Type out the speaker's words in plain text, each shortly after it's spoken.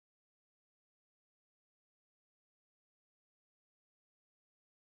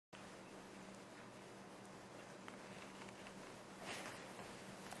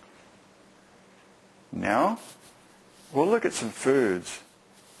Now, we'll look at some foods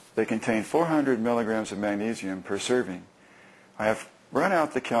that contain 400 milligrams of magnesium per serving. I have run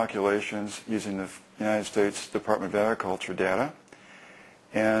out the calculations using the United States Department of Agriculture data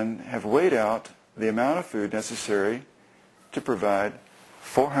and have weighed out the amount of food necessary to provide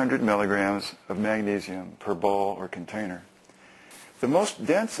 400 milligrams of magnesium per bowl or container. The most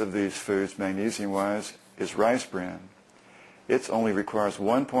dense of these foods, magnesium-wise, is rice bran. It only requires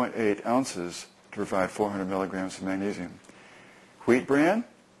 1.8 ounces to provide 400 milligrams of magnesium. Wheat bran,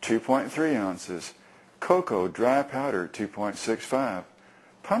 2.3 ounces. Cocoa, dry powder, 2.65.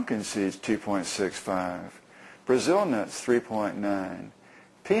 Pumpkin seeds, 2.65. Brazil nuts, 3.9.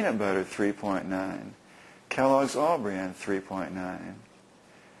 Peanut butter, 3.9. Kellogg's All-Bran, 3.9.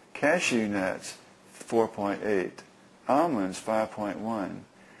 Cashew nuts, 4.8. Almonds, 5.1.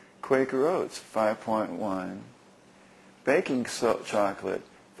 Quaker Oats, 5.1. Baking chocolate,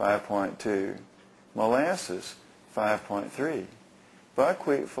 5.2. Molasses, 5.3.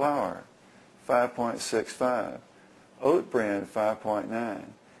 Buckwheat flour, 5.65. Oat bran, 5.9.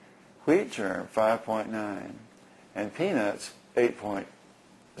 Wheat germ, 5.9. And peanuts, 8.0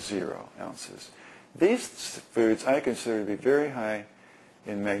 ounces. These foods I consider to be very high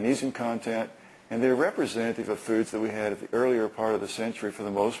in magnesium content, and they're representative of foods that we had at the earlier part of the century for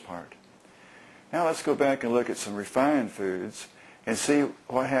the most part. Now let's go back and look at some refined foods and see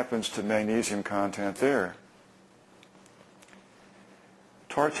what happens to magnesium content there.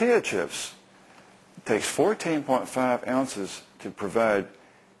 Tortilla chips takes 14.5 ounces to provide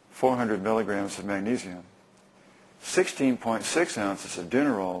 400 milligrams of magnesium. 16.6 ounces of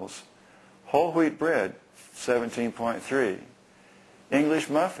dinner rolls. Whole wheat bread, 17.3. English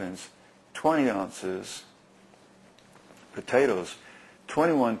muffins, 20 ounces. Potatoes,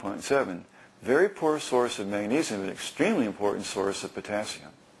 21.7. Very poor source of magnesium, an extremely important source of potassium.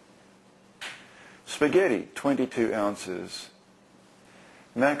 Spaghetti, 22 ounces.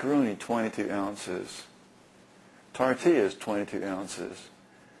 Macaroni, 22 ounces. Tortillas, 22 ounces.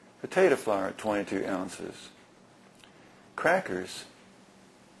 Potato flour, 22 ounces. Crackers,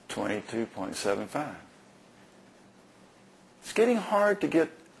 22.75. It's getting hard to get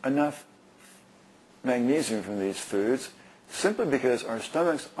enough magnesium from these foods simply because our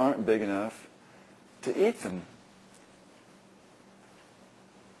stomachs aren't big enough to eat them.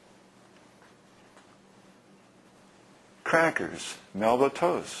 Crackers, Melba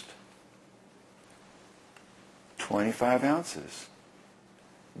toast, 25 ounces.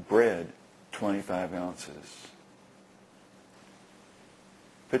 Bread, 25 ounces.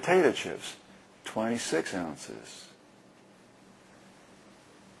 Potato chips, 26 ounces.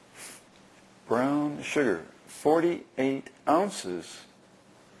 Brown sugar, 48 ounces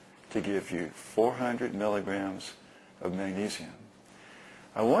to give you 400 milligrams of magnesium.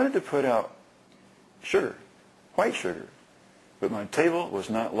 I wanted to put out sugar, white sugar, but my table was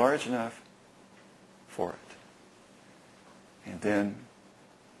not large enough for it. And then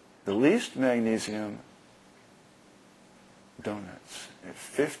the least magnesium donuts at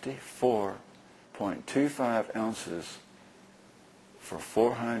 54.25 ounces for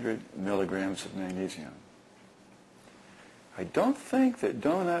 400 milligrams of magnesium. I don't think that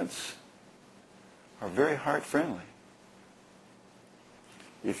donuts are very heart-friendly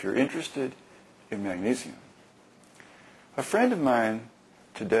if you're interested in magnesium. A friend of mine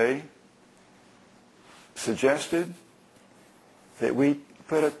today suggested that we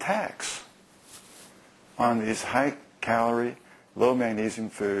put a tax on these high-calorie, low-magnesium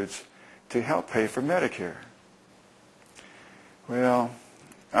foods to help pay for Medicare. Well,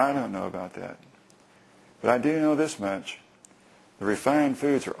 I don't know about that. But I do know this much. The refined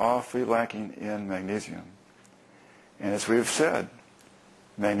foods are awfully lacking in magnesium. And as we've said,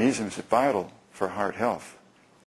 magnesium is vital for heart health.